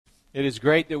It is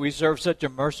great that we serve such a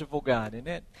merciful God, isn't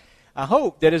it? I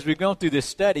hope that as we've gone through this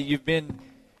study, you've been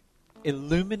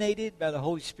illuminated by the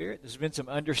Holy Spirit. There's been some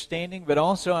understanding, but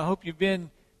also I hope you've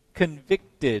been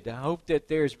convicted. I hope that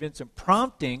there's been some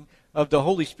prompting of the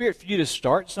Holy Spirit for you to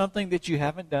start something that you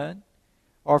haven't done,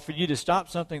 or for you to stop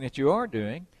something that you are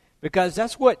doing, because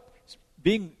that's what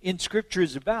being in Scripture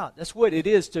is about. That's what it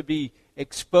is to be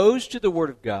exposed to the Word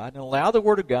of God and allow the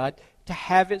Word of God to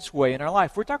have its way in our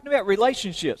life. We're talking about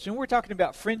relationships, and we're talking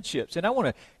about friendships. And I want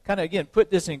to kind of, again, put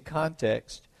this in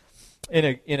context.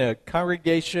 In a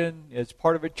congregation, as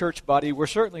part of a church body, we're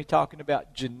certainly talking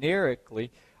about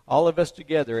generically, all of us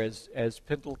together as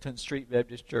Pendleton Street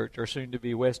Baptist Church, or soon to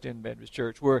be West End Baptist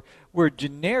Church, we're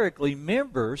generically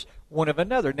members one of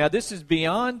another. Now, this is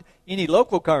beyond any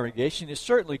local congregation. It's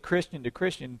certainly Christian to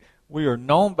Christian. We are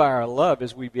known by our love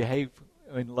as we behave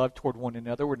in love toward one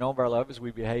another. We're known by our love as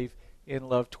we behave in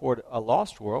love toward a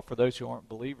lost world, for those who aren't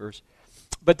believers.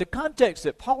 But the context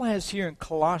that Paul has here in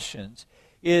Colossians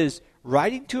is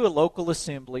writing to a local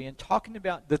assembly and talking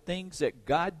about the things that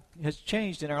God has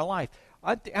changed in our life.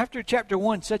 After chapter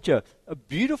 1, such a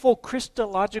beautiful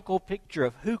Christological picture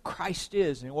of who Christ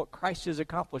is and what Christ has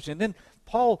accomplished. And then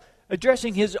Paul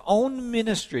addressing his own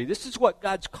ministry. This is what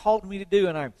God's called me to do,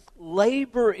 and I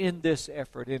labor in this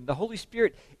effort. And the Holy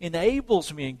Spirit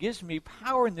enables me and gives me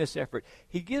power in this effort.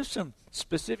 He gives some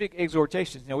specific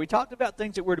exhortations. Now, we talked about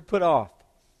things that we're to put off.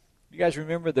 You guys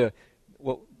remember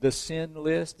the sin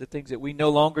list, the things that we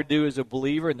no longer do as a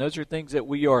believer, and those are things that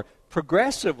we are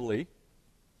progressively,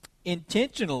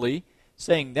 intentionally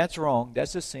saying, that's wrong,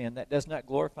 that's a sin, that does not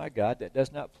glorify God, that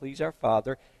does not please our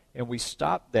Father, and we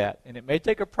stop that. And it may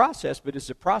take a process, but it's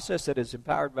a process that is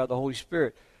empowered by the Holy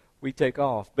Spirit we take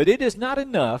off. But it is not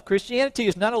enough. Christianity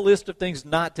is not a list of things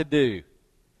not to do.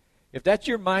 If that's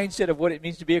your mindset of what it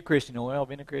means to be a Christian, well,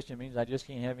 being a Christian means I just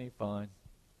can't have any fun.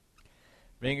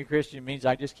 Being a Christian means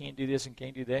I just can't do this and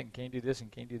can't do that and can't do this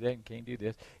and can't do that and can't do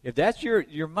this. If that's your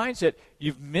mindset,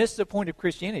 you've missed the point of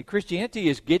Christianity. Christianity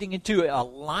is getting into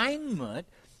alignment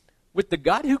with the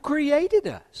God who created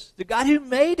us, the God who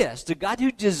made us, the God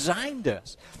who designed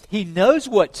us. He knows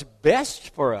what's best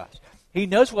for us. He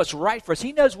knows what's right for us.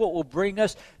 He knows what will bring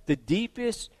us the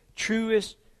deepest,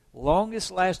 truest,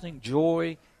 longest-lasting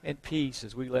joy and peace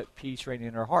as we let peace reign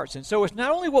in our hearts. And so it's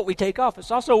not only what we take off,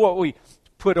 it's also what we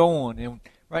put on. And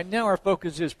right now our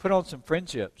focus is put on some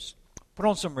friendships, put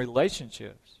on some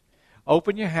relationships.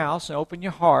 Open your house and open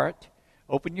your heart,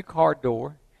 open your car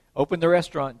door, open the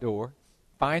restaurant door,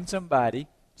 find somebody,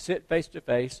 sit face to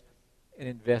face, and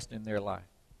invest in their life.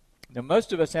 Now,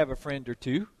 most of us have a friend or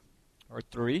two, or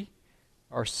three,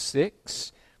 or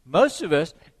six. Most of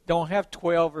us don't have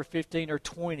 12 or 15 or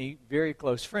 20 very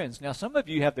close friends. Now, some of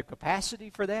you have the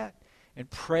capacity for that, and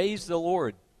praise the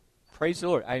Lord. Praise the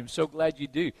Lord. I am so glad you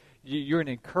do. You're an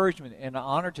encouragement and an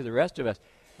honor to the rest of us.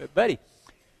 But, buddy,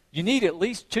 you need at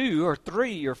least 2 or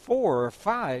 3 or 4 or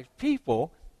 5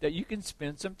 people that you can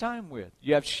spend some time with.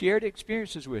 You have shared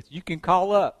experiences with. You can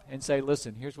call up and say,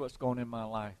 listen, here's what's going on in my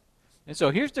life. And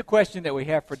so here's the question that we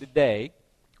have for today.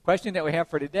 The question that we have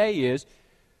for today is,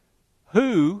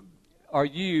 who are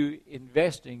you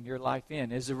investing your life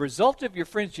in? As a result of your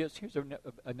friendships, here's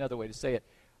another way to say it.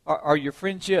 Are your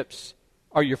friendships,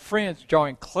 are your friends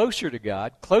drawing closer to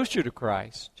God, closer to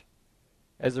Christ,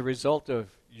 as a result of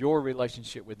your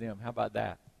relationship with them? How about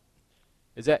that?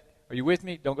 Are you with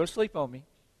me? Don't go to sleep on me.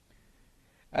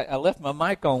 I left my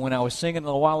mic on when I was singing a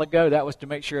little while ago. That was to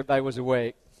make sure everybody was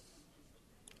awake.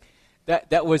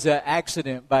 That was an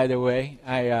accident, by the way.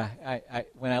 I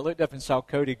when I looked up and saw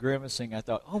Cody grimacing, I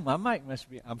thought, oh, my mic must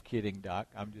be. I'm kidding, Doc.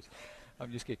 I'm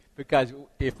just kidding. Because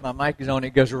if my mic is on,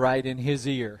 it goes right in his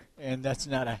ear, and that's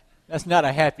not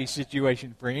a happy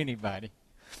situation for anybody.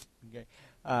 Okay.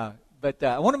 But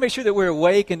I want to make sure that we're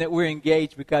awake and that we're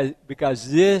engaged because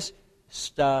this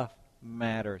stuff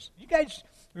matters. You guys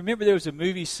remember there was a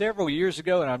movie several years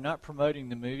ago, and I'm not promoting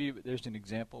the movie, but there's an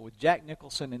example with Jack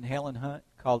Nicholson and Helen Hunt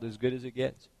called As Good as It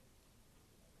Gets.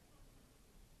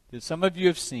 Some of you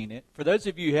have seen it. For those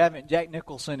of you who haven't, Jack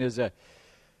Nicholson is a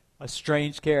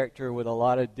strange character with a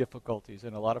lot of difficulties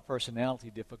and a lot of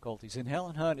personality difficulties. And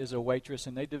Helen Hunt is a waitress,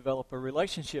 and they develop a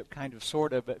relationship kind of,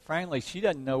 sort of, but frankly, she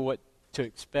doesn't know what to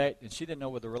expect, and she didn't know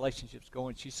where the relationship's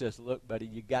going. She says, look, buddy,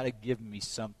 you got to give me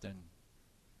something.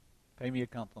 Pay me a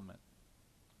compliment.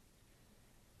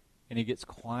 And he gets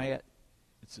quiet.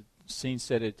 It's a scene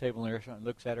set at a table in a restaurant and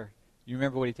looks at her. You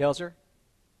remember what he tells her?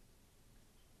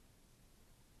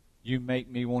 You make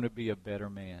me want to be a better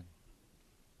man.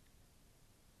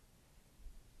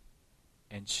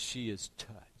 And she is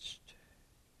touched.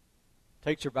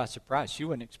 Takes her by surprise. She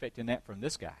wasn't expecting that from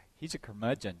this guy. He's a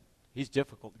curmudgeon. He's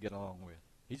difficult to get along with.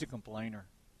 He's a complainer.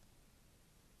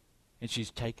 And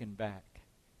she's taken back.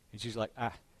 And she's like,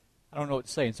 I don't know what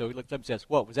to say. And so he looks up and says,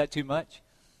 "What, was that too much?"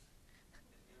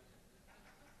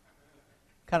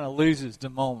 Kind of loses the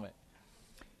moment.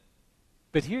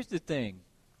 But here's the thing.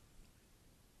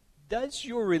 Does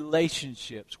your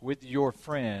relationships with your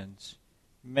friends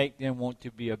make them want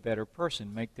to be a better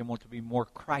person, make them want to be more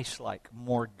Christ-like,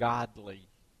 more godly?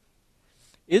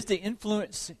 Is the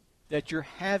influence that you're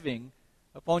having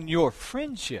upon your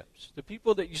friendships, the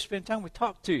people that you spend time with,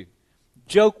 talk to,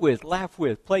 joke with, laugh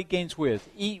with, play games with,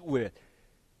 eat with,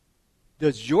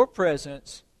 does your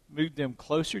presence move them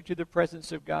closer to the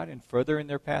presence of God and further in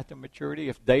their path of maturity?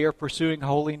 If they are pursuing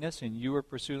holiness and you are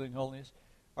pursuing holiness,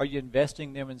 are you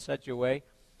investing them in such a way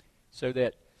so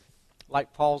that,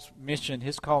 like Paul's mission,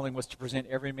 his calling was to present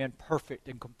every man perfect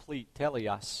and complete,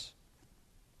 teleos,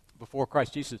 before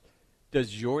Christ Jesus?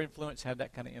 Does your influence have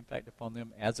that kind of impact upon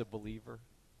them as a believer?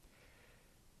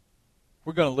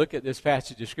 We're going to look at this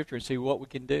passage of Scripture and see what we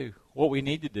can do, what we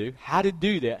need to do, how to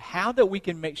do that, how that we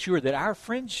can make sure that our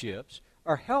friendships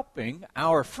are helping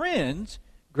our friends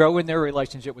grow in their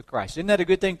relationship with Christ. Isn't that a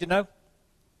good thing to know?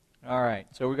 All right,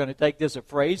 so we're going to take this a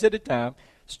phrase at a time,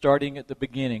 starting at the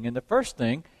beginning. And the first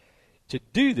thing to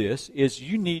do this is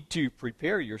you need to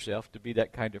prepare yourself to be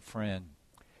that kind of friend.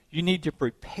 You need to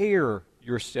prepare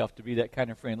yourself to be that kind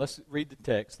of friend. Let's read the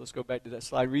text. Let's go back to that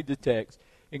slide. Read the text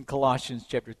in Colossians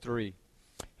chapter 3.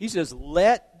 He says,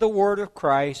 "Let the word of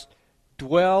Christ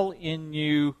dwell in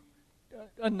you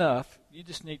enough." You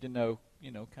just need to know,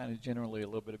 kind of generally a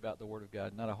little bit about the word of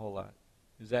God, not a whole lot.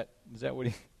 Is that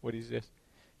what he says?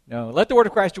 No. "Let the word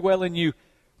of Christ dwell in you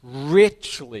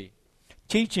richly,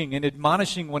 teaching and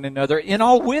admonishing one another in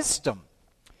all wisdom,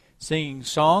 singing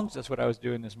songs." That's what I was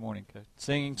doing this morning.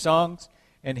 Singing songs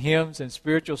and hymns and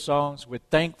spiritual songs with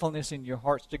thankfulness in your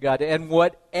hearts to God. "And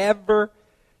whatever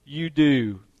you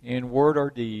do, in word or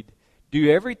deed, do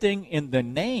everything in the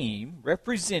name,"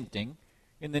 representing,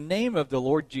 "in the name of the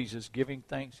Lord Jesus, giving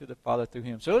thanks to the Father through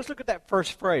him." So let's look at that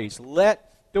first phrase. Let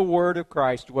the word of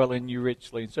Christ dwell in you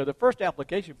richly. And so the first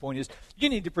application point is you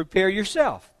need to prepare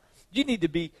yourself. You need to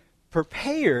be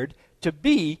prepared to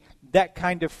be that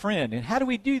kind of friend. And how do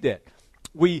we do that?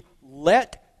 We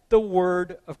let the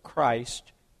word of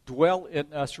Christ dwell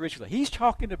in us richly. He's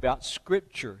talking about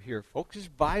Scripture here, folks. It's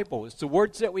Bible. It's the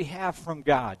words that we have from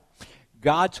God.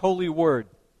 God's holy word.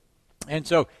 And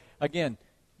so, again,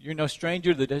 you're no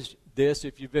stranger to this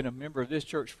if you've been a member of this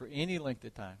church for any length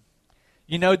of time.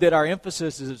 You know that our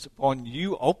emphasis is upon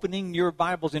you opening your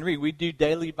Bibles and reading. We do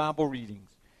daily Bible readings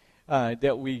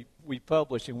that we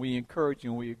publish and we encourage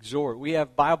and we exhort. We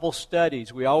have Bible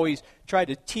studies. We always try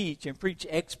to teach and preach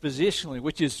expositionally,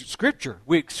 which is Scripture.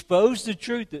 We expose the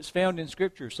truth that's found in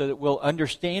Scripture so that we'll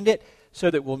understand it,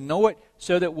 so that we'll know it,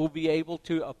 so that we'll be able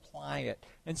to apply it.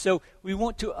 And so we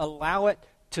want to allow it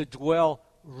to dwell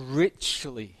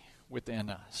richly within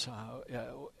us.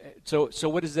 So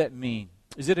what does that mean?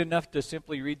 Is it enough to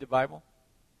simply read the Bible?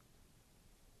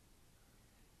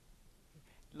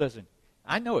 Listen,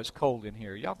 I know it's cold in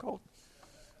here. Y'all cold?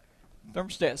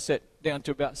 Thermostat set down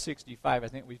to about 65. I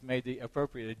think we've made the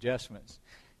appropriate adjustments.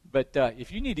 But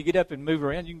if you need to get up and move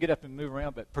around, you can get up and move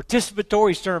around. But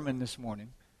participatory sermon this morning,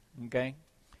 okay?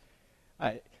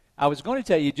 I was going to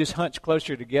tell you just hunch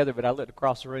closer together, but I looked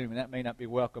across the room, and that may not be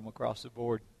welcome across the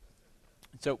board.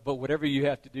 So, but whatever you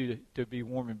have to do to be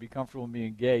warm and be comfortable and be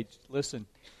engaged, listen.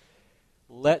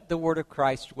 Let the word of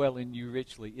Christ dwell in you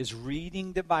richly. Is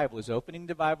reading the Bible, is opening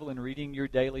the Bible and reading your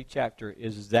daily chapter,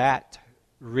 is that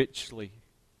richly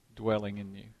dwelling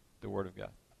in you, the word of God?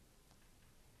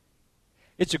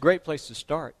 It's a great place to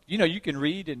start. You can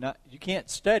read and not, you can't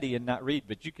study and not read,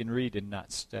 but you can read and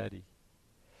not study.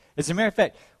 As a matter of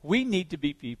fact, we need to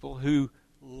be people who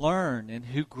learn and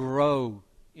who grow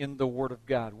in the Word of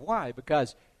God. Why?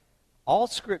 Because all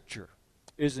Scripture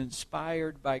is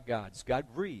inspired by God. It's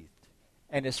God-breathed.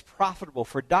 And is profitable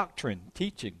for doctrine,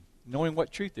 teaching, knowing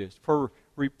what truth is, for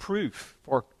reproof,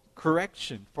 for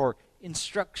correction, for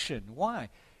instruction. Why?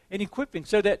 And equipping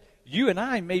so that you and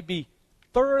I may be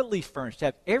thoroughly furnished,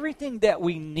 have everything that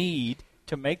we need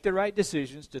to make the right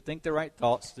decisions, to think the right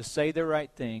thoughts, to say the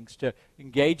right things, to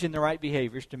engage in the right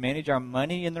behaviors, to manage our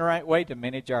money in the right way, to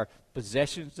manage our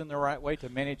possessions in the right way, to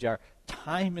manage our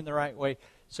time in the right way,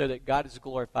 so that God is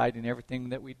glorified in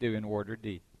everything that we do in word or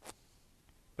deed.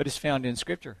 But it's found in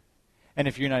Scripture. And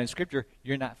if you're not in Scripture,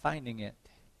 you're not finding it.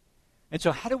 And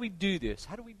so how do we do this?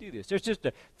 How do we do this? There's just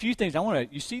a few things.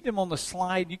 You see them on the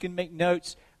slide. You can make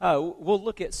notes. We'll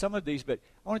look at some of these, but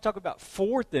I want to talk about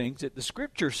 4 things that the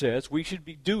Scripture says we should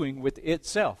be doing with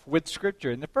itself, with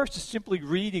Scripture. And the first is simply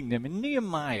reading them. In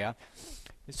Nehemiah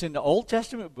It's in the Old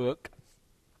Testament book,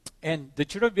 and the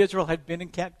children of Israel had been in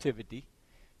captivity.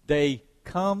 They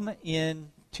come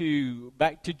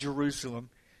back to Jerusalem,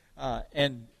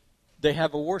 and they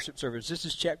have a worship service. This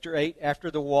is chapter 8,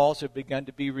 after the walls have begun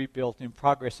to be rebuilt and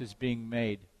progress is being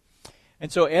made.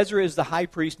 And so Ezra is the high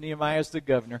priest, Nehemiah is the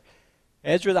governor.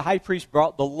 Ezra the high priest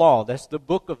brought the law. That's the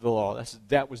book of the law.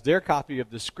 That was their copy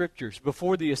of the scriptures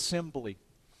before the assembly.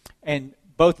 And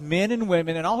both men and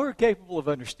women, and all who are capable of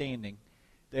understanding,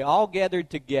 they all gathered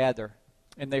together,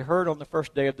 and they heard on the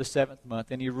first day of the 7th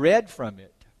month. And he read from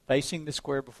it, facing the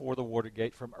square before the water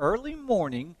gate, from early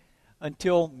morning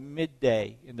until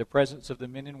midday, in the presence of the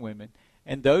men and women,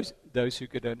 and those who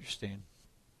could understand.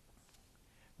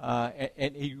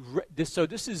 So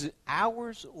this is an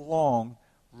hours-long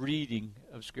reading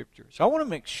of Scripture. So I want to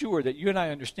make sure that you and I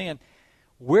understand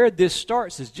where this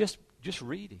starts is just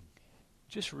reading.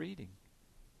 Just reading.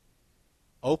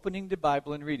 Opening the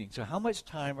Bible and reading. So how much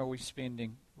time are we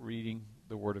spending reading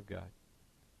the Word of God?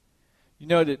 You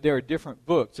know that there are different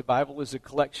books. The Bible is a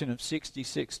collection of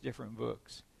 66 different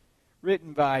books,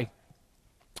 written by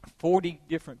 40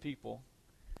 different people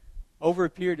over a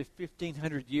period of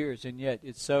 1,500 years, and yet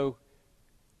it's so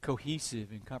cohesive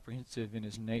and comprehensive in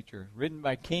its nature. Written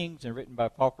by kings and written by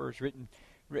paupers,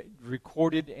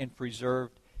 recorded and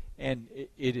preserved, and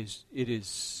it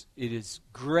is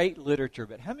great literature.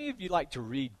 But how many of you like to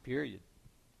read, period?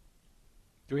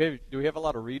 Do we have a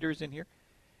lot of readers in here?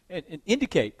 And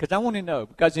indicate, because I want to know,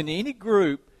 because in any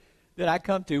group that I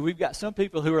come to, we've got some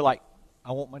people who are like,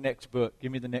 I want my next book.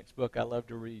 Give me the next book. I love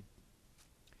to read.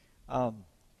 I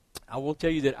will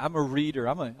tell you that I'm a reader.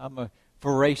 I'm a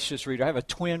voracious reader. I have a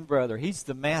twin brother. He's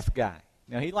the math guy.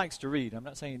 Now, he likes to read. I'm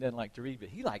not saying he doesn't like to read, but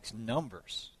he likes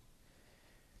numbers.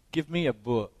 Give me a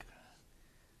book.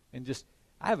 And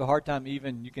I have a hard time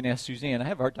even, you can ask Suzanne, I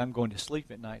have a hard time going to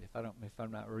sleep at night if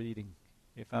I'm not reading,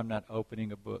 if I'm not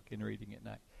opening a book and reading at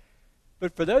night.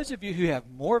 But for those of you who have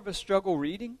more of a struggle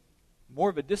reading, more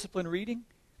of a discipline reading,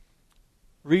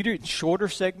 read it in shorter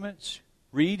segments,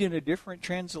 read in a different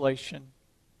translation,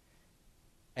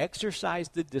 exercise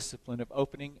the discipline of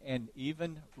opening and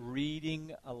even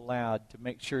reading aloud to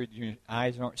make sure your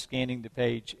eyes aren't scanning the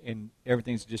page and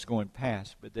everything's just going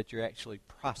past, but that you're actually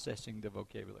processing the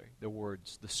vocabulary, the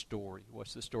words, the story.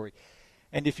 What's the story?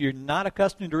 And if you're not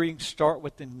accustomed to reading, start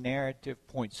with the narrative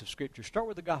points of Scripture. Start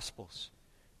with the Gospels.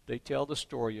 They tell the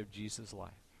story of Jesus'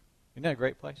 life. Isn't that a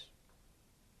great place?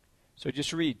 So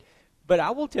just read. But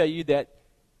I will tell you that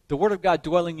the Word of God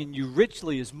dwelling in you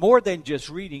richly is more than just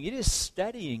reading. It is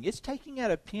studying. It's taking out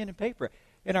a pen and paper.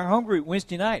 In our home group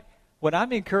Wednesday night, what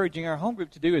I'm encouraging our home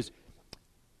group to do is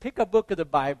pick a book of the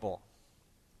Bible.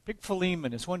 Pick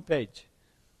Philemon. It's one page.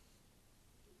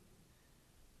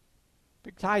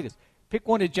 Pick Titus. Pick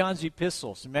one of John's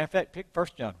epistles. As a matter of fact, pick 1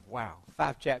 John. Wow,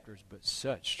 5 chapters, but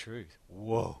such truth.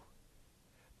 Whoa.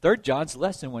 3 John's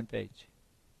less than one page,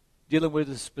 dealing with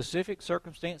a specific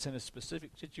circumstance and a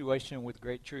specific situation with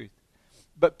great truth.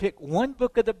 But pick one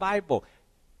book of the Bible.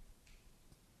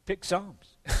 Pick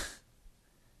Psalms.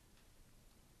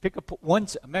 Pick one.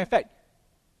 As a matter of fact,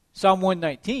 Psalm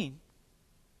 119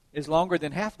 is longer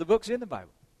than half the books in the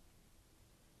Bible.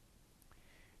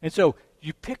 And so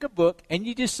you pick a book and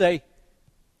you just say,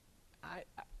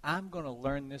 I'm going to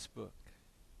learn this book.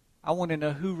 I want to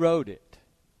know who wrote it.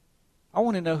 I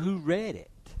want to know who read it.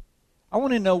 I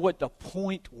want to know what the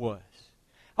point was.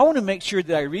 I want to make sure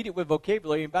that I read it with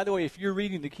vocabulary. And by the way, if you're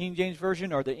reading the King James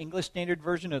Version or the English Standard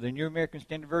Version or the New American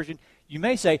Standard Version, you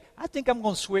may say, I think I'm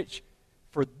going to switch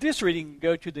for this reading and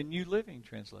go to the New Living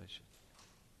Translation.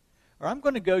 Or I'm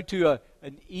going to go to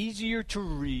an easier to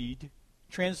read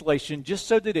translation just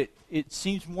so that it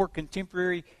seems more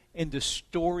contemporary and the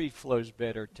story flows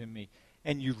better to me.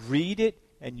 And you read it,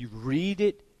 and you read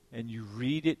it, and you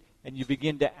read it, and you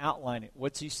begin to outline it.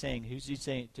 What's he saying? Who's he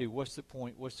saying it to? What's the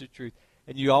point? What's the truth?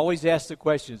 And you always ask the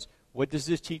questions, what does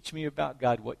this teach me about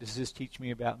God? What does this teach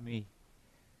me about me?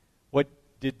 What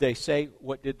did they say?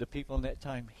 What did the people in that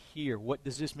time hear? What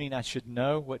does this mean I should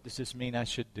know? What does this mean I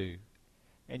should do?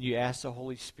 And you ask the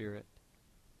Holy Spirit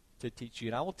to teach you.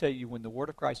 And I will tell you, when the Word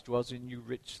of Christ dwells in you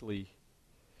richly,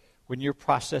 when you're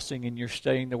processing and you're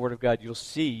studying the Word of God, you'll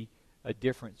see a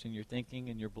difference in your thinking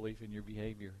and your belief and your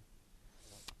behavior.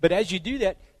 But as you do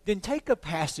that, then take a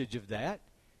passage of that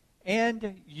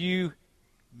and you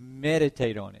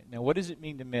meditate on it. Now, what does it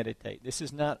mean to meditate? This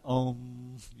is not,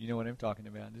 you know what I'm talking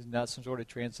about. This is not some sort of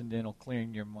transcendental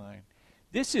clearing your mind.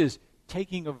 This is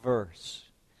taking a verse,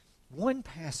 one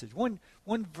passage, one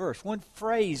verse, one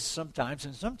phrase sometimes,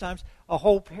 and sometimes a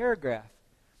whole paragraph.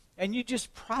 And you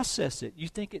just process it. You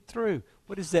think it through.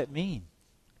 What does that mean?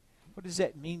 What does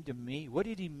that mean to me? What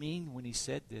did he mean when he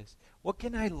said this? What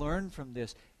can I learn from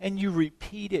this? And you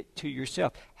repeat it to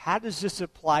yourself. How does this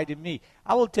apply to me?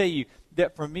 I will tell you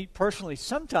that for me personally,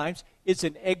 sometimes it's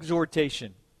an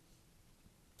exhortation.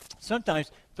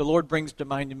 Sometimes the Lord brings to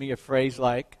mind to me a phrase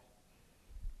like,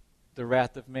 the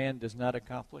wrath of man does not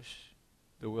accomplish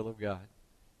the will of God.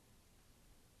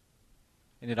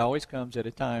 And it always comes at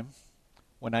a time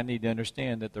when I need to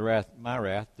understand that my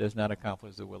wrath does not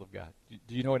accomplish the will of God.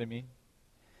 Do you know what I mean?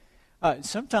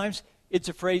 Sometimes it's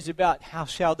a phrase about how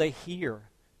shall they hear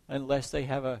unless they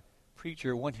have a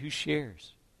preacher, one who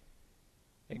shares.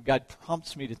 And God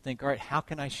prompts me to think, all right, how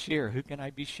can I share? Who can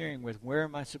I be sharing with? Where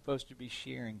am I supposed to be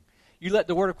sharing? You let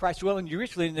the word of Christ dwell in you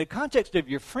richly. In the context of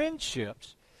your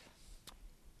friendships,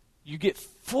 you get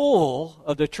full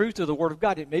of the truth of the Word of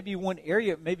God. It may be one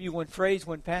area, it may be one phrase,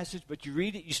 one passage, but you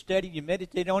read it, you study, you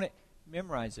meditate on it,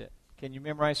 memorize it. Can you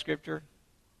memorize Scripture?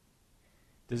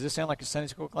 Does this sound like a Sunday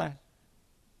school class?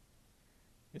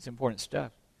 It's important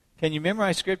stuff. Can you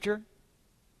memorize Scripture?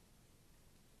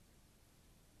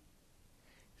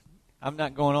 I'm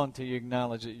not going on until you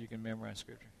acknowledge that you can memorize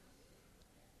Scripture.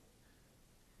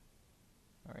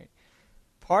 All right.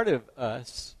 Part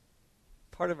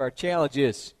of our challenge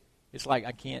is, it's like,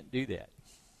 I can't do that.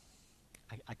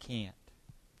 I can't.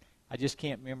 I just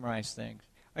can't memorize things.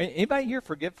 Anybody here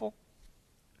forgetful?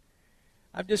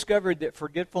 I've discovered that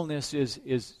forgetfulness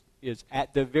is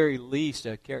at the very least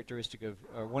a characteristic of,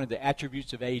 or one of the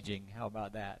attributes of aging. How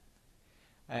about that?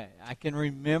 I can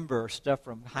remember stuff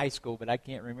from high school, but I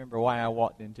can't remember why I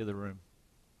walked into the room.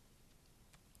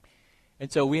 And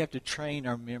so we have to train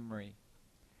our memory.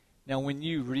 Now, when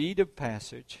you read a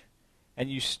passage and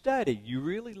you study, you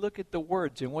really look at the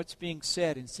words and what's being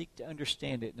said and seek to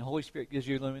understand it, and the Holy Spirit gives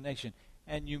you illumination,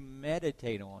 and you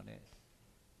meditate on it,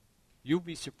 you'll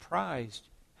be surprised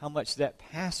how much that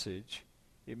passage,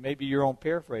 it may be your own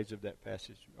paraphrase of that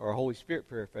passage, or a Holy Spirit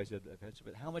paraphrase of that passage,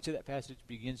 but how much of that passage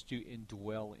begins to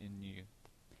indwell in you.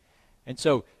 And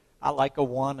so, I like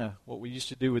Awana, what we used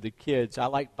to do with the kids. I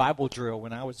like Bible drill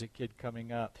when I was a kid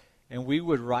coming up. And we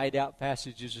would write out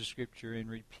passages of Scripture and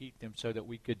repeat them so that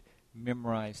we could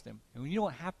memorize them. And you know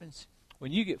what happens?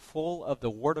 When you get full of the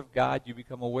Word of God, you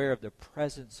become aware of the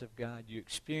presence of God. You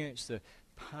experience the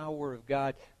power of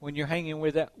God. When you're hanging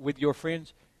with your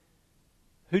friends,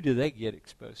 who do they get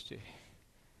exposed to?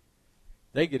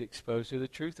 They get exposed to the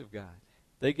truth of God.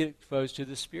 They get exposed to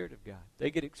the Spirit of God.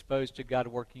 They get exposed to God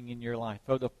working in your life.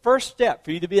 So the first step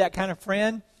for you to be that kind of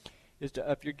friend is to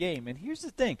up your game. And here's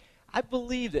the thing. I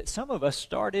believe that some of us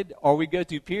started, or we go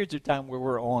through periods of time where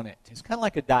we're on it. It's kind of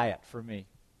like a diet for me.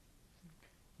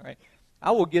 All right?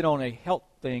 I will get on a health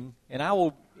thing, and I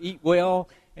will eat well,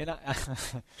 and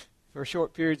for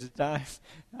short periods of time,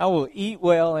 I will eat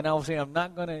well, and I will say, I'm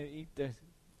not going to eat the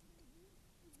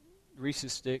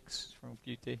Reese's Sticks from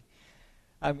QT.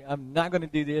 I'm not going to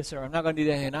do this, or I'm not going to do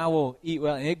that, and I will eat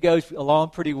well. And it goes along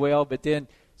pretty well, but then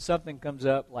something comes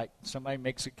up, like somebody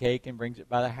makes a cake and brings it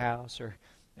by the house, or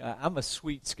I'm a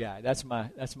sweets guy. That's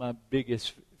my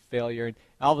biggest failure. And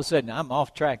all of a sudden, I'm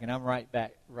off track, and I'm right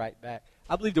back.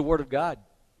 I believe the Word of God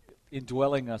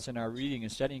indwelling us in our reading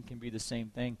and studying can be the same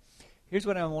thing. Here's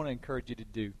what I want to encourage you to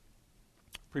do.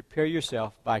 Prepare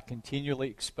yourself by continually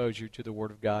exposure to the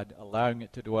Word of God, allowing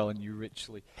it to dwell in you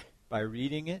richly. By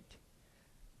reading it,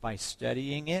 by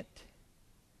studying it,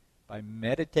 by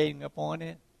meditating upon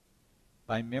it,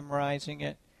 by memorizing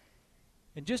it.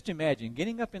 And just imagine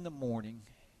getting up in the morning,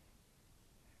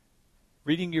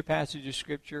 reading your passage of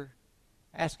Scripture,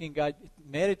 asking God,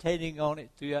 meditating on it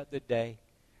throughout the day,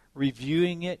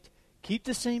 reviewing it. Keep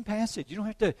the same passage. You don't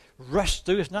have to rush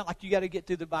through. It's not like you got to get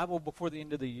through the Bible before the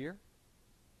end of the year.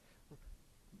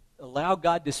 Allow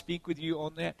God to speak with you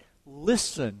on that.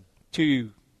 Listen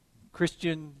to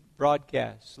Christian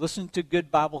broadcasts. Listen to good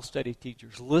Bible study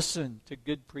teachers. Listen to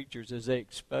good preachers as they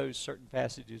expose certain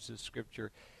passages of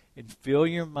Scripture. And fill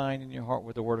your mind and your heart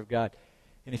with the Word of God.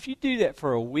 And if you do that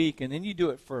for a week, and then you do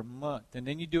it for a month, and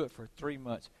then you do it for 3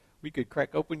 months, we could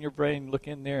crack open your brain, look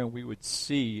in there, and we would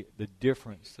see the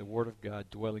difference the Word of God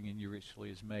dwelling in you richly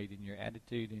has made in your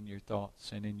attitude, in your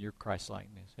thoughts, and in your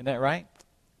Christ-likeness. Isn't that right?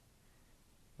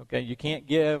 Okay, you can't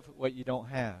give what you don't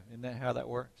have. Isn't that how that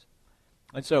works?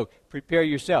 And so, prepare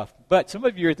yourself. But some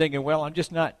of you are thinking, well, I'm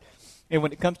just not, and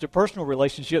when it comes to personal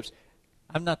relationships,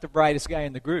 I'm not the brightest guy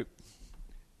in the group.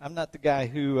 I'm not the guy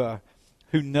who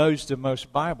knows the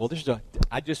most Bible.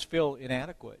 I just feel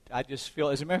inadequate. I just feel,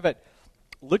 as a matter of fact,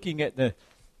 looking at the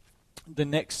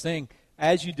next thing,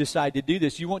 as you decide to do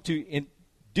this, you want to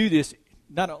do this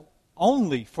not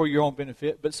only for your own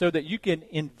benefit, but so that you can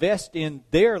invest in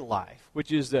their life,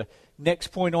 which is the next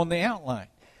point on the outline.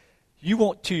 You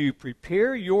want to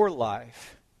prepare your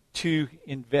life to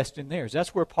invest in theirs.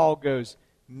 That's where Paul goes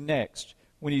next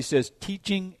when he says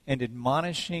teaching and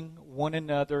admonishing one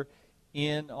another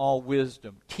in all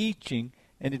wisdom. Teaching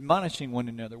and admonishing one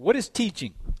another. What is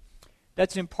teaching?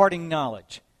 That's imparting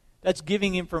knowledge. That's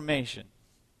giving information.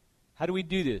 How do we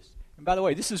do this? And by the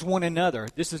way, this is one another.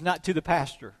 This is not to the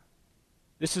pastor.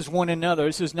 This is one another.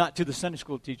 This is not to the Sunday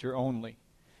school teacher only.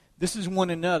 This is one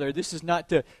another. This is not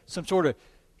to some sort of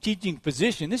teaching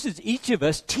position. This is each of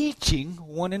us teaching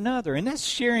one another. And that's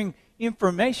sharing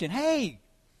information. Hey,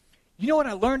 you know what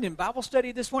I learned in Bible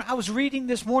study this morning? I was reading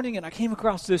this morning and I came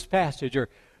across this passage. Or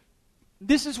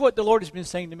this is what the Lord has been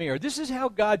saying to me. Or this is how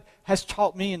God has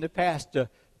taught me in the past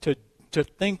to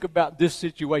think about this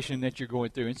situation that you're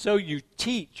going through. And so you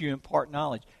teach, you impart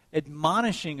knowledge.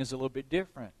 Admonishing is a little bit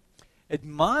different.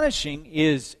 Admonishing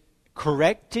is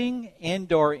correcting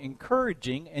and or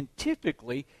encouraging, and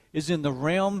typically is in the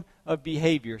realm of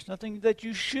behavior. Something that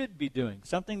you should be doing,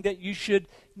 something that you should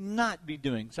not be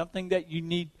doing, something that you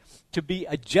need to be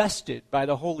adjusted by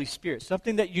the Holy Spirit,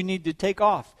 something that you need to take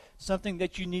off, something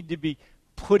that you need to be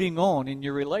putting on in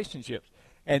your relationships.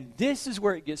 And this is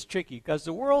where it gets tricky, because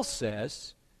the world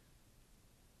says,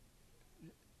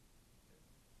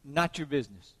 not your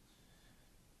business.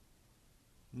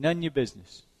 None your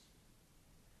business.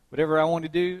 Whatever I want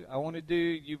to do,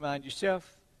 you mind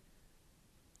yourself.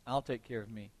 I'll take care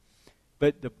of me.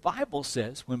 But the Bible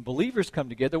says when believers come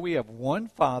together, we have one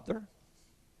Father,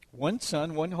 one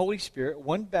Son, one Holy Spirit,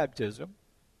 one baptism.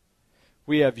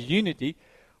 We have unity.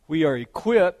 We are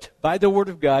equipped by the Word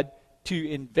of God to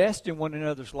invest in one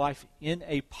another's life in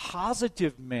a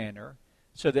positive manner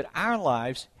so that our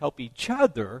lives help each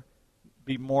other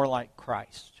be more like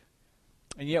Christ.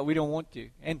 And yet we don't want to.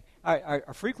 And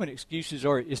our frequent excuses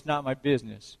are, it's not my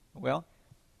business. Well,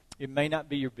 it may not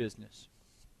be your business.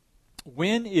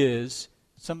 When is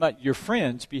your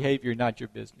friend's behavior not your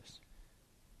business?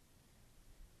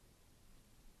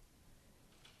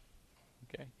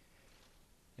 Okay.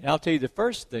 And I'll tell you the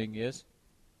first thing is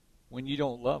when you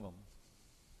don't love them.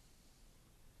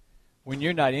 When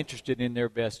you're not interested in their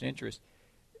best interest.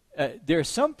 There are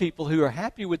some people who are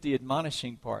happy with the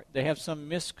admonishing part. They have some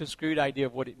misconstrued idea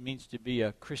of what it means to be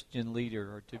a Christian leader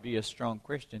or to be a strong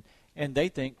Christian. And they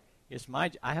think,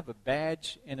 I have a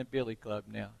badge and a billy club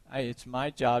now. It's my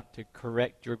job to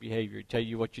correct your behavior, tell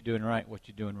you what you're doing right, what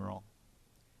you're doing wrong.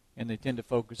 And they tend to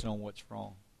focus on what's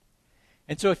wrong.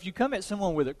 And so if you come at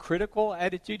someone with a critical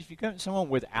attitude, if you come at someone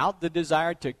without the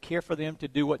desire to care for them, to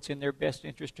do what's in their best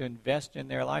interest, to invest in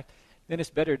their life, then it's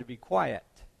better to be quiet.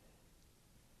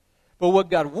 But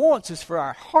what God wants is for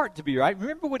our heart to be right.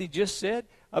 Remember what he just said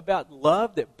about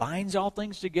love that binds all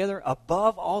things together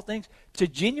above all things? To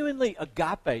genuinely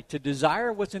agape, to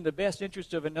desire what's in the best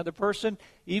interest of another person,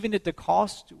 even at the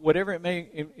cost, whatever it may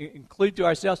include to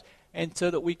ourselves, and so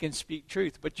that we can speak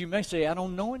truth. But you may say, I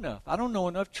don't know enough. I don't know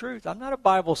enough truth. I'm not a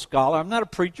Bible scholar. I'm not a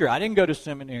preacher. I didn't go to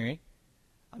seminary.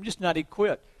 I'm just not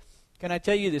equipped. Can I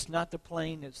tell you, it's not the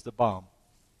plane, it's the bomb.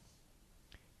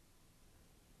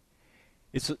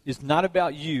 It's not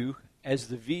about you as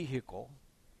the vehicle.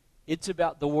 It's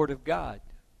about the Word of God,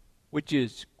 which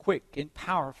is quick and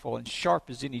powerful and sharp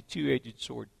as any two-edged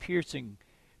sword, piercing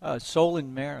soul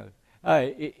and marrow.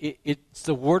 It's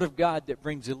the Word of God that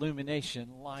brings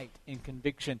illumination, light, and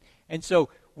conviction. And so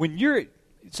when you're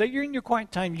in your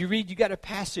quiet time, you read, you got a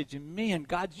passage, and man,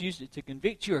 God's used it to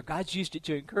convict you, or God's used it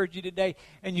to encourage you today,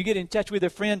 and you get in touch with a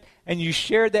friend, and you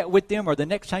share that with them, or the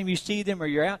next time you see them, or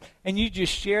you're out, and you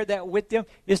just share that with them.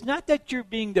 It's not that you're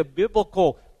being the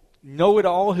biblical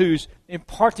know-it-all who's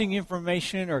imparting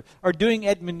information or doing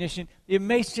admonition. It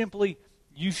may simply,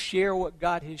 you share what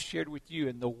God has shared with you,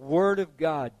 and the Word of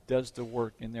God does the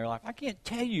work in their life. I can't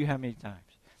tell you how many times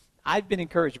I've been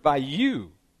encouraged by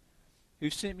you who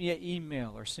sent me an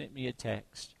email or sent me a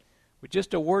text with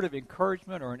just a word of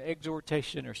encouragement or an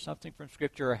exhortation or something from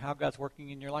Scripture or how God's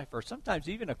working in your life, or sometimes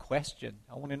even a question.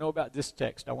 I want to know about this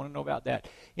text. I want to know about that,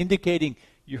 indicating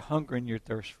your hunger and your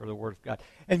thirst for the Word of God.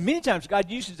 And many times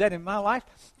God uses that in my life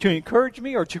to encourage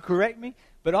me or to correct me,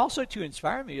 but also to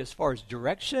inspire me as far as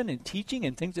direction and teaching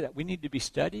and things that we need to be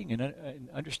studying and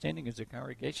understanding as a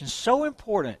congregation. So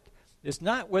important. It's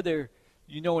not whether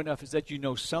you know enough, it's that you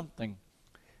know something.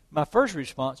 My first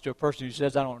response to a person who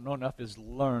says, I don't know enough, is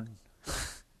learn.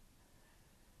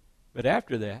 But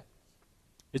after that,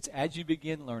 it's as you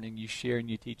begin learning, you share and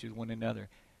you teach with one another.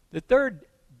 The third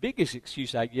biggest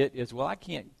excuse I get is, well, I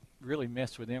can't really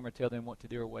mess with them or tell them what to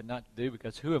do or what not to do,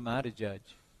 because who am I to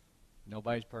judge?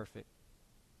 Nobody's perfect.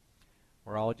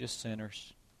 We're all just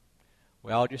sinners.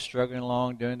 We're all just struggling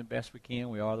along, doing the best we can.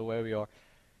 We are the way we are.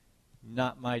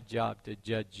 Not my job to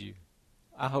judge you.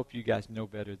 I hope you guys know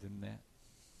better than that.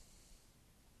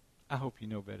 I hope you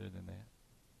know better than that.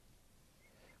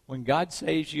 When God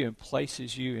saves you and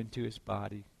places you into His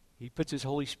body, He puts His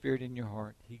Holy Spirit in your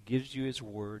heart. He gives you His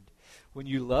Word. When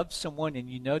you love someone and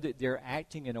you know that they're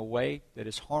acting in a way that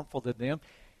is harmful to them,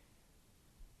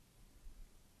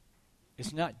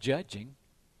 it's not judging.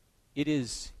 It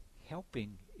is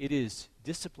helping. It is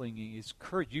disciplining. It's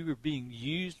courage. You are being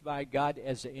used by God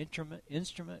as an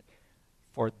instrument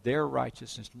for their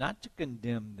righteousness, not to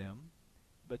condemn them,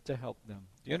 but to help them.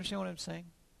 Do you understand what I'm saying?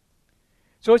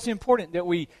 So it's important that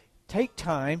we take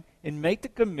time and make the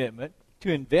commitment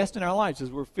to invest in our lives as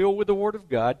we're filled with the Word of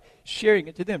God, sharing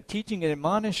it to them, teaching and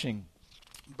admonishing.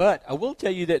 But I will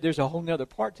tell you that there's a whole other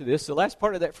part to this. The last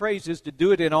part of that phrase is to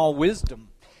do it in all wisdom.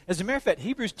 As a matter of fact,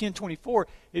 Hebrews 10:24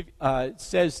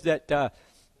 says that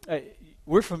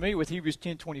we're familiar with Hebrews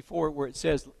 10:24, where it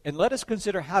says, "And let us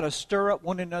consider how to stir up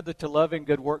one another to love and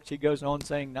good works." He goes on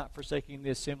saying, "Not forsaking the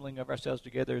assembling of ourselves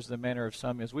together as the manner of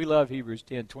some is." We love Hebrews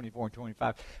 10:24 and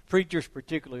 25. Preachers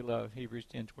particularly love Hebrews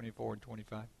 10:24 and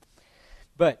 25.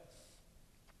 But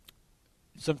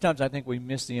sometimes I think we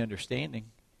miss the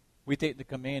understanding. We think the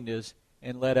command is,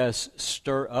 "And let us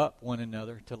stir up one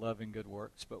another to love and good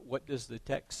works." But what does the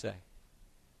text say?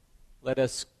 Let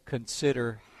us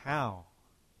consider how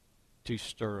to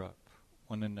stir up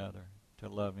one another to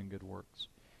love and good works.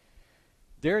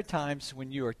 There are times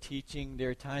when you are teaching,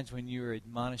 there are times when you are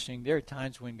admonishing, there are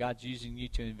times when God's using you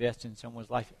to invest in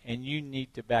someone's life, and you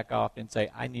need to back off and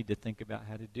say, "I need to think about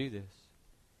how to do this.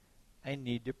 I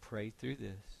need to pray through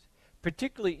this."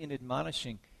 Particularly in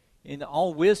admonishing, in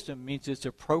all wisdom means it's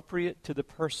appropriate to the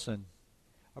person.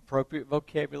 Appropriate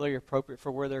vocabulary, appropriate for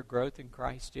where their growth in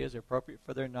Christ is, appropriate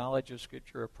for their knowledge of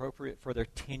Scripture, appropriate for their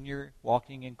tenure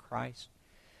walking in Christ,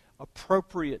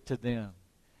 appropriate to them.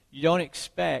 You don't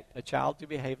expect a child to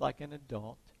behave like an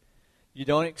adult. You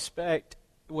don't expect,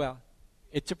 well,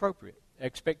 it's appropriate.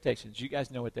 Expectations. You guys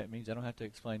know what that means. I don't have to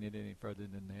explain it any further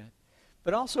than that.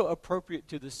 But also appropriate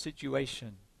to the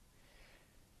situation.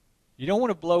 You don't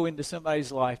want to blow into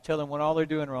somebody's life, tell them what all they're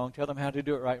doing wrong, tell them how to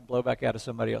do it right, and blow back out of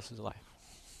somebody else's life.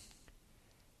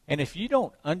 And if you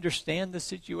don't understand the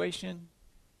situation,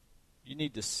 you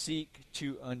need to seek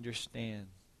to understand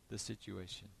the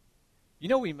situation. You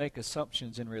know, we make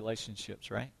assumptions in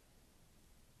relationships, right?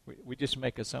 We just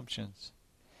make assumptions.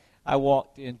 I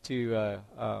walked into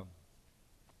a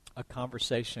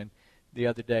conversation the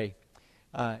other day,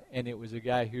 and it was a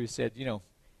guy who said, "You know,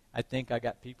 I think I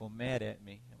got people mad at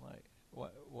me." I'm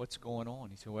like, "What's going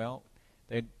on?" He said, "Well,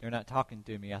 they're not talking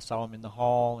to me. I saw them in the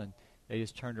hall, and they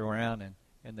just turned around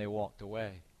and they walked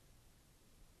away."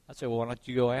 I said, "Well, why don't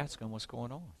you go ask them what's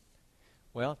going on?"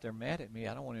 "Well, if they're mad at me,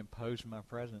 I don't want to impose my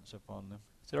presence upon them."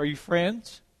 I said, "Are you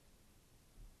friends?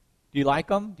 Do you like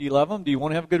them? Do you love them? Do you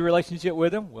want to have a good relationship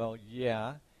with them?" "Well,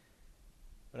 yeah,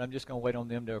 but I'm just going to wait on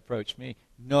them to approach me."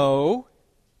 "No.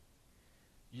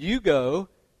 You go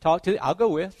talk to them. I'll go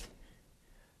with.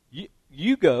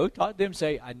 You go talk to them,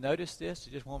 say, 'I noticed this.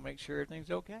 I just want to make sure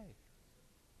everything's okay.'"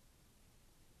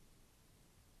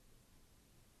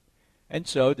 And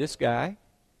so this guy,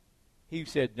 he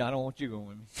said, "I don't want you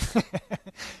going with me."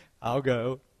 "I'll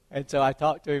go." And so I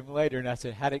talked to him later, and I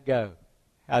said, "How'd it go?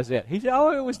 How's that?" He said,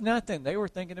 "Oh, it was nothing. They were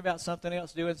thinking about something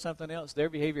else, doing something else. Their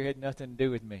behavior had nothing to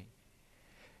do with me."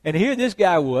 And here this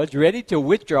guy was, ready to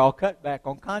withdraw, cut back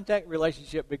on contact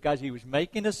relationship because he was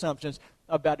making assumptions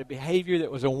about a behavior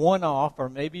that was a one-off or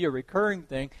maybe a recurring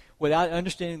thing without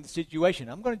understanding the situation.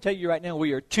 I'm going to tell you right now,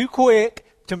 we are too quick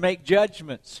to make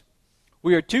judgments.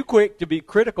 We are too quick to be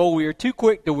critical. We are too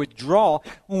quick to withdraw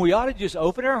when we ought to just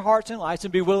open our hearts and lives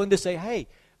and be willing to say, "Hey,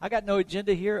 I got no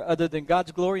agenda here other than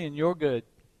God's glory and your good.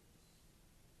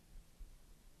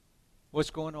 What's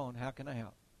going on? How can I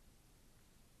help?"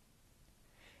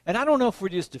 And I don't know if we're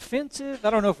just defensive. I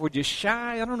don't know if we're just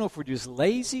shy. I don't know if we're just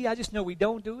lazy. I just know we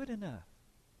don't do it enough.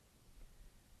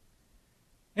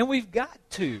 And we've got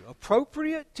to,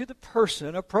 appropriate to the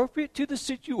person, appropriate to the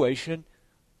situation,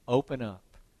 open up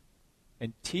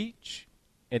and teach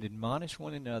and admonish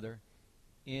one another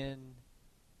in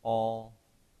all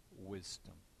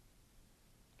wisdom.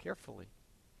 Carefully,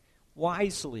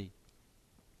 wisely,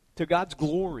 to God's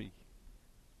glory,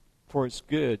 for His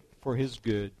good, for His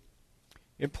good.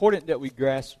 Important that we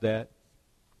grasp that.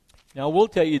 Now, I will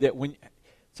tell you that when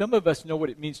some of us know what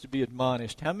it means to be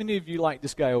admonished. How many of you like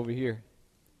this guy over here?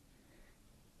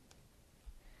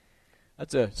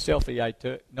 That's a selfie I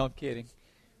took. No, I'm kidding.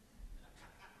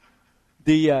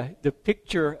 The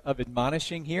picture of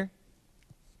admonishing here,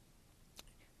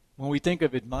 when we think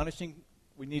of admonishing,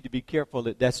 we need to be careful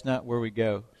that that's not where we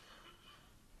go.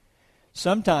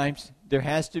 Sometimes there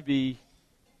has to be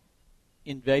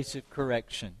invasive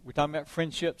correction. We're talking about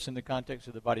friendships in the context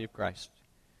of the body of Christ.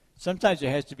 Sometimes there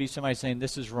has to be somebody saying,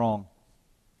 this is wrong.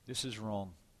 This is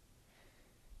wrong.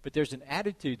 But there's an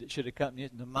attitude that should accompany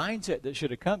it, and the mindset that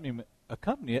should accompany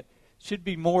it should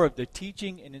be more of the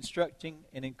teaching and instructing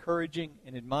and encouraging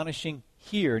and admonishing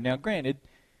here. Now, granted,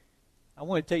 I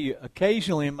want to tell you,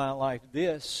 occasionally in my life,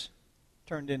 this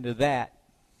turned into that.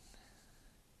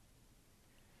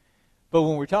 But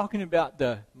when we're talking about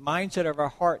the mindset of our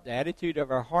heart, the attitude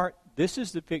of our heart, this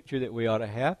is the picture that we ought to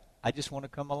have. I just want to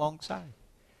come alongside.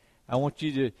 I want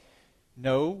you to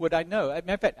know what I know. As a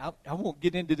matter of fact, I won't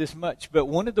get into this much, but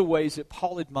one of the ways that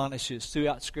Paul admonishes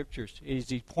throughout Scriptures is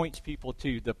he points people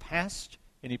to the past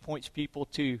and he points people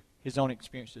to his own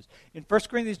experiences. In 1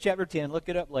 Corinthians chapter 10, look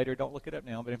it up later, don't look it up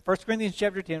now, but in 1 Corinthians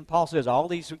chapter 10, Paul says all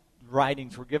these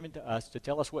writings were given to us to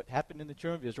tell us what happened in the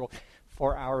children of Israel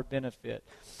for our benefit.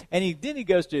 And then he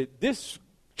goes to this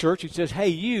church and says, hey,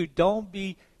 you, don't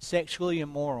be sexually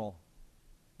immoral.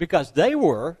 Because they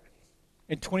were,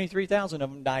 and 23,000 of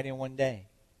them died in one day.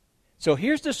 So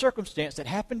here's the circumstance that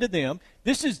happened to them.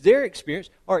 This is their experience,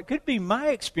 or it could be my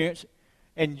experience,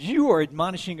 and you are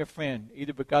admonishing a friend,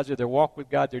 either because of their walk with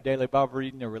God, their daily Bible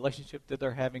reading, their relationship that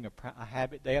they're having, a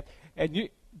habit they have. And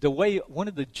one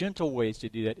of the gentle ways to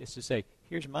do that is to say,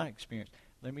 here's my experience.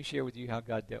 Let me share with you how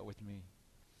God dealt with me.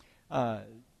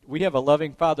 We have a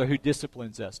loving Father who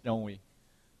disciplines us, don't we?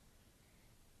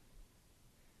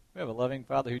 We have a loving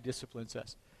Father who disciplines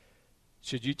us.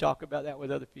 Should you talk about that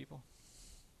with other people?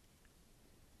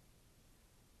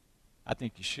 I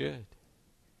think you should.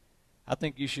 I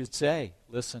think you should say,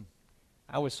 listen,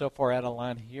 I was so far out of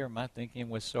line here, my thinking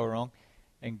was so wrong,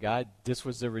 and God, this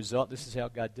was the result. This is how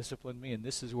God disciplined me, and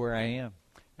this is where I am.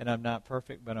 And I'm not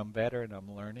perfect, but I'm better, and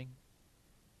I'm learning.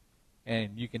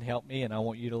 And you can help me, and I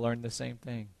want you to learn the same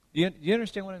thing. Do you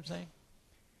understand what I'm saying?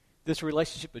 This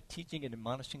relationship of teaching and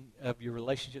admonishing, of your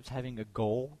relationships having a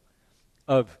goal,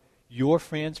 of your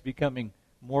friends becoming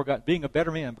more being a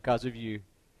better man because of you,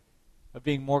 of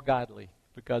being more godly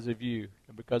because of you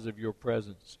and because of your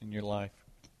presence in your life.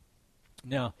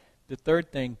 Now, the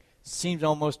third thing seems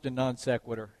almost a non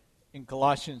sequitur. In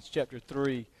Colossians chapter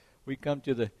 3, we come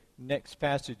to the next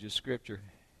passage of Scripture.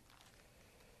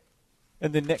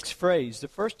 And the next phrase, the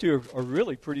first two are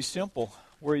really pretty simple,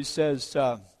 where he says,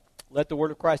 let the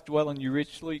word of Christ dwell in you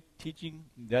richly, teaching,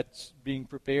 that's being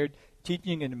prepared,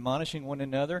 teaching and admonishing one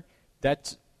another,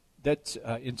 that's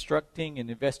instructing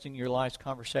and investing your lives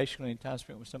conversationally in time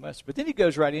spent with somebody else. But then he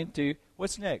goes right into,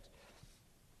 what's next?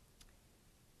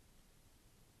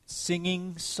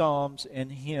 Singing psalms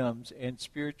and hymns and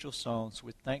spiritual songs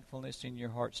with thankfulness in your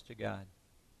hearts to God.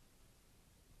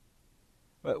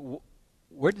 But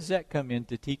where does that come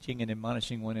into teaching and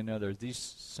admonishing one another? Are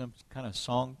these some kind of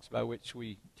songs by which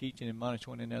we teach and admonish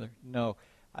one another? No.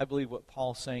 I believe what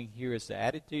Paul's saying here is the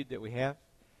attitude that we have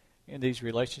in these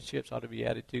relationships ought to be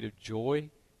attitude of joy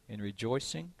and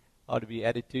rejoicing, ought to be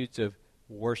attitudes of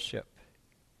worship.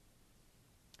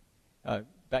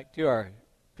 Back to our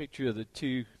picture of the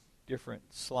two different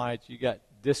slides. You got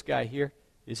this guy here.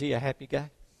 Is he a happy guy?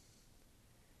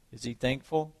 Is he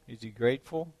thankful? Is he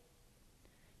grateful?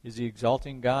 Is he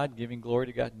exalting God, giving glory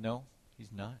to God? No,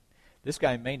 he's not. This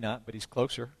guy may not, but he's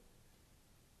closer.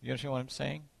 You understand what I'm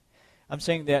saying? I'm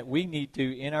saying that we need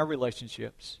to, in our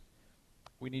relationships,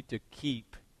 we need to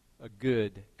keep a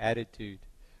good attitude.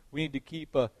 We need to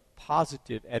keep a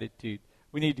positive attitude.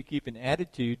 We need to keep an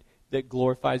attitude that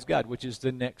glorifies God, which is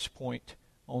the next point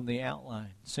on the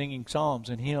outline. Singing psalms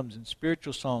and hymns and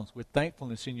spiritual songs with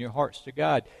thankfulness in your hearts to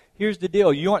God. Here's the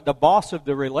deal. You aren't the boss of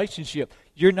the relationship.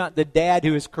 You're not the dad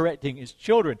who is correcting his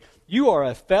children. You are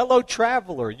a fellow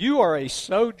traveler. You are a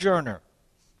sojourner.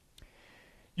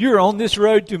 You're on this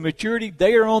road to maturity.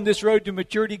 They are on this road to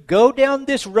maturity. Go down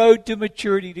this road to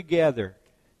maturity together.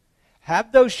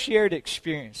 Have those shared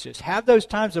experiences. Have those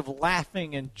times of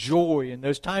laughing and joy and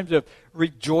those times of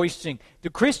rejoicing.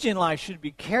 The Christian life should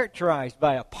be characterized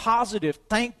by a positive,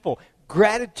 thankful,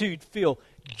 gratitude-filled,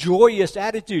 joyous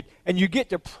attitude. And you get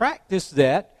to practice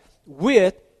that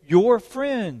with your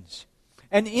friends.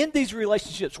 And in these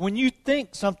relationships, when you think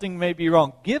something may be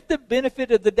wrong, give the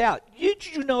benefit of the doubt. Did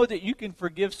you know that you can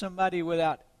forgive somebody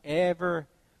without ever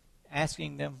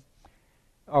asking them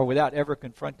or without ever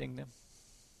confronting them?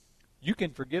 You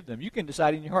can forgive them. You can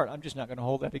decide in your heart, I'm just not going to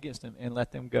hold that against them and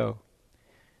let them go.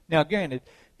 Now, granted,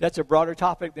 that's a broader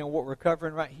topic than what we're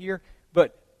covering right here,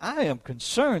 but I am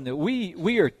concerned that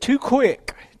we are too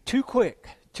quick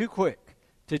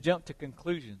to jump to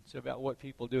conclusions about what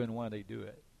people do and why they do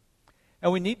it.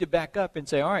 And we need to back up and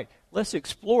say, all right, let's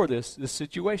explore this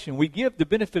situation. We give the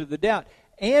benefit of the doubt,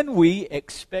 and we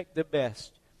expect the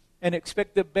best. and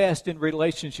expect the best in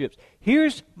relationships.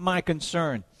 Here's my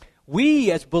concern.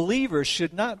 We as believers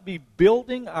should not be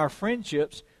building our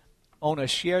friendships on a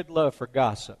shared love for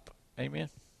gossip. Amen?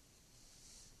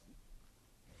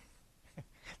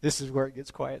 This is where it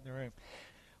gets quiet in the room.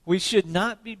 We should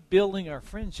not be building our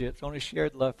friendships on a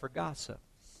shared love for gossip.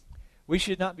 We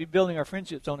should not be building our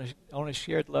friendships on a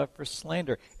shared love for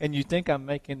slander. And you think I'm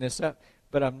making this up,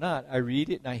 but I'm not. I read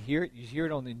it and I hear it. You hear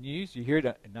it on the news. You hear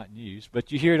it, not news,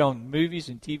 but you hear it on movies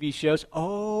and TV shows.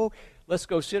 Oh, let's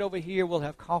go sit over here. We'll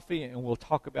have coffee and we'll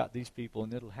talk about these people,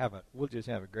 and we'll just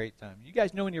have a great time. You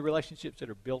guys know any relationships that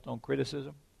are built on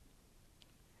criticism?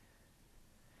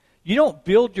 You don't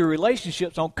build your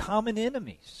relationships on common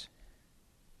enemies.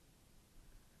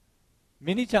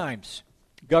 Many times,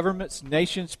 governments,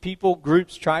 nations, people,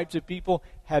 groups, tribes of people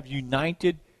have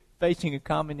united facing a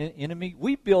common enemy.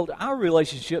 We build our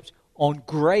relationships on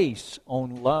grace,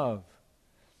 on love.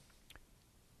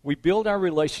 We build our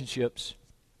relationships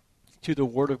to the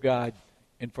Word of God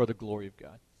and for the glory of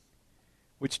God.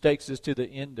 Which takes us to the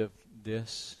end of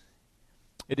this.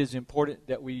 It is important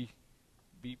that we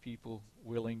be people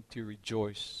willing to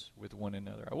rejoice with one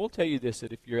another. I will tell you this,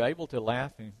 that if you're able to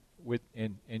laugh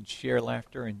and share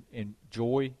laughter and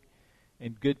joy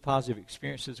and good positive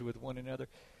experiences with one another,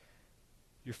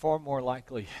 you're far more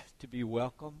likely to be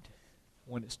welcomed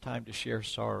when it's time to share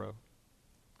sorrow,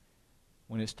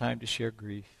 when it's time to share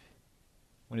grief,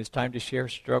 when it's time to share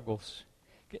struggles.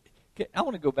 I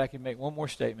want to go back and make one more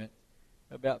statement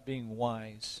about being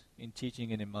wise in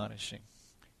teaching and admonishing.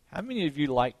 How many of you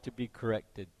like to be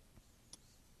corrected?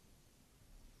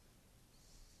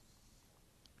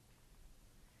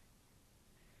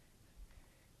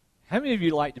 How many of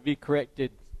you like to be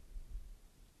corrected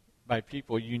by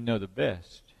people you know the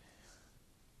best?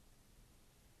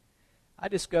 I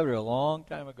discovered a long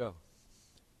time ago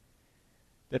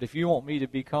that if you want me to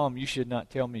be calm, you should not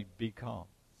tell me be calm.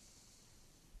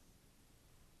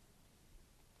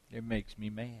 It makes me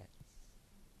mad.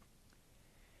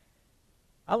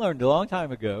 I learned a long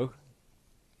time ago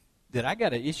that I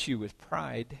got an issue with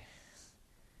pride,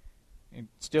 and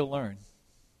still learn.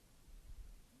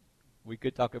 We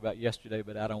could talk about yesterday,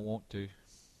 but I don't want to.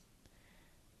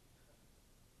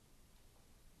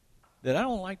 That I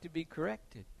don't like to be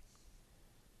corrected.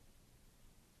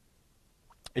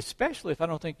 Especially if I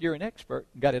don't think you're an expert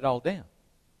and got it all down.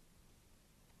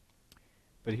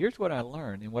 But here's what I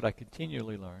learned and what I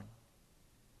continually learn.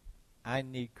 I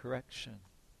need correction.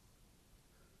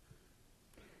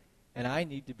 And I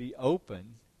need to be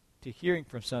open to hearing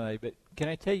from somebody. But can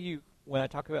I tell you, when I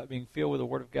talk about being filled with the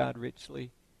Word of God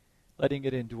richly, letting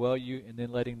it indwell you, and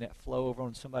then letting that flow over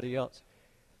on somebody else,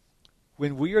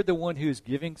 when we are the one who is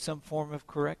giving some form of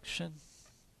correction,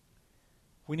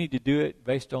 we need to do it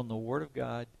based on the Word of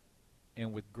God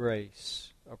and with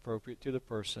grace appropriate to the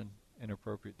person and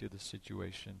appropriate to the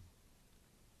situation.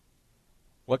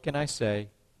 What can I say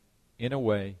in a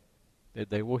way that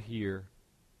they will hear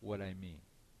what I mean?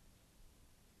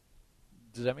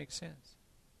 Does that make sense?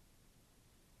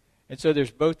 And so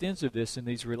there's both ends of this in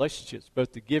these relationships,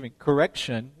 both the giving.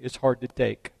 Correction is hard to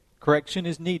take. Correction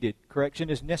is needed. Correction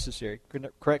is necessary.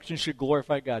 Correction should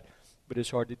glorify God, but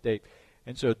it's hard to take.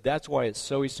 And so that's why it's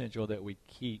so essential that we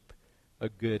keep a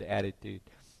good attitude.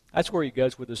 That's where he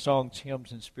goes with the songs,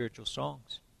 hymns, and spiritual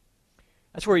songs.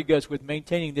 That's where he goes with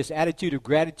maintaining this attitude of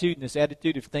gratitude and this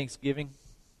attitude of thanksgiving.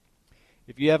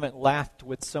 If you haven't laughed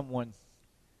with someone,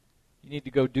 you need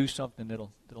to go do something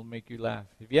that'll make you laugh.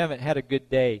 If you haven't had a good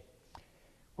day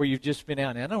where you've just been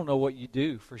out, and I don't know what you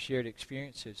do for shared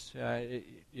experiences. Do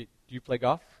you play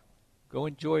golf? Go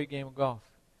enjoy a game of golf.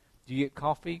 Do you get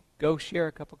coffee? Go share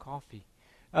a cup of coffee.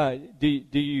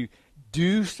 Do you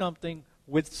do something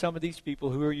with some of these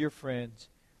people who are your friends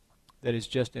that is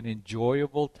just an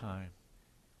enjoyable time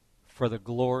for the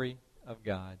glory of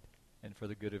God and for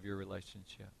the good of your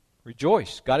relationship?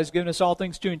 Rejoice. God has given us all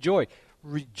things to enjoy.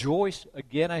 Rejoice.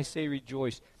 Again, I say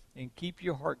rejoice. And keep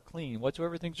your heart clean.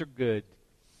 Whatsoever things are good,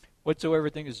 whatsoever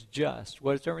thing is just,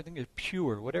 whatsoever thing is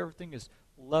pure, whatever thing is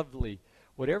lovely,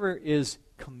 whatever is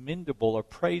commendable or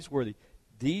praiseworthy,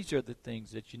 these are the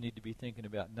things that you need to be thinking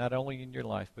about, not only in your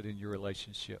life, but in your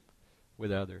relationship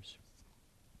with others.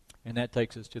 And that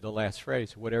takes us to the last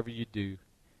phrase. Whatever you do,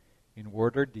 in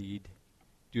word or deed,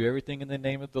 do everything in the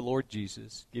name of the Lord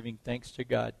Jesus, giving thanks to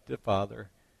God the Father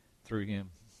through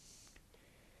Him.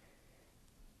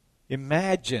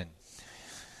 Imagine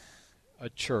a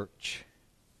church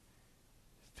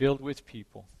filled with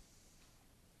people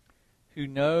who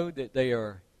know that they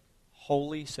are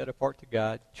holy, set apart to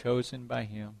God, chosen by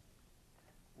Him,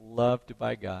 loved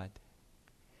by God.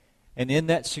 And in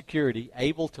that security,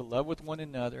 able to love with one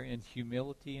another in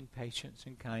humility and patience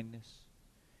and kindness.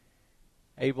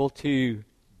 Able to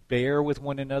bear with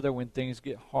one another when things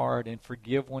get hard and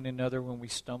forgive one another when we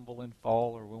stumble and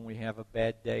fall or when we have a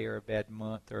bad day or a bad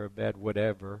month or a bad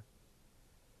whatever.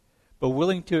 But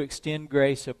willing to extend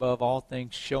grace above all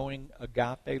things, showing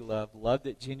agape love, love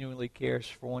that genuinely cares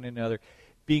for one another,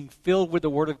 being filled with the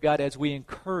Word of God as we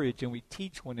encourage and we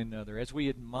teach one another, as we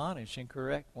admonish and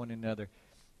correct one another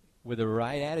with the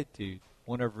right attitude,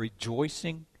 one of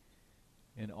rejoicing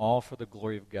and all for the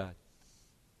glory of God.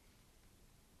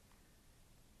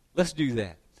 Let's do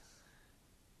that.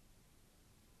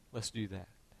 Let's do that.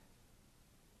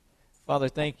 Father,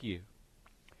 thank you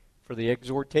for the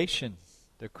exhortation,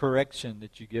 the correction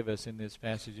that you give us in this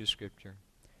passage of Scripture.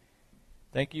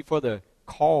 Thank you for the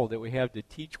call that we have to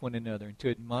teach one another and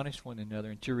to admonish one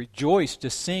another and to rejoice, to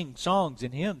sing songs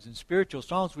and hymns and spiritual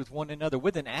songs with one another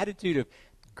with an attitude of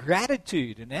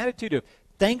gratitude, an attitude of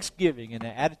thanksgiving, and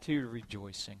an attitude of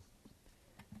rejoicing.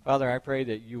 Father, I pray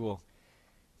that you will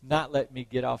not let me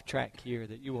get off track here,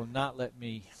 that you will not let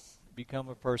me become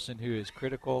a person who is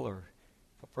critical or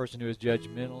a person who is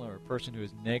judgmental or a person who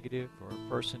is negative or a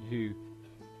person who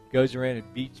goes around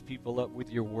and beats people up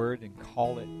with your word and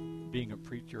call it being a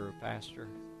preacher or a pastor.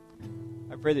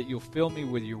 I pray that you'll fill me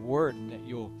with your word and that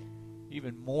you'll,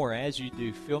 even more as you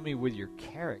do, fill me with your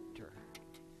character,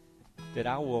 that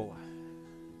I will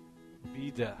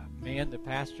be the man, the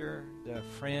pastor, the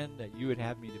friend that you would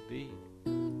have me to be.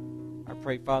 I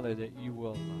pray, Father, that you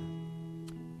will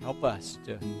help us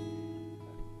to,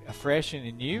 afresh and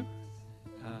anew,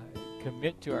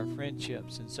 commit to our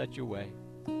friendships in such a way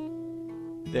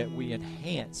that we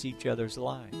enhance each other's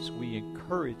lives. We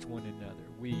encourage one another.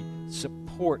 We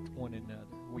support one another.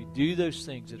 We do those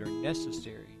things that are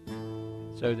necessary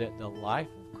so that the life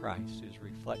of Christ is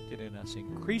reflected in us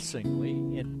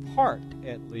increasingly, in part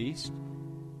at least,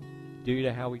 due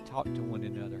to how we talk to one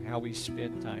another, how we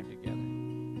spend time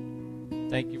together.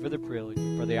 Thank you for the privilege,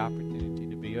 for the opportunity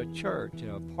to be a church,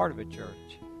 a part of a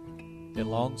church that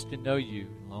longs to know you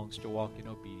and longs to walk in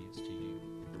obedience to you.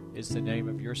 It's the name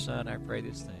of your Son I pray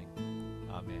this thing.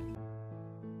 Amen.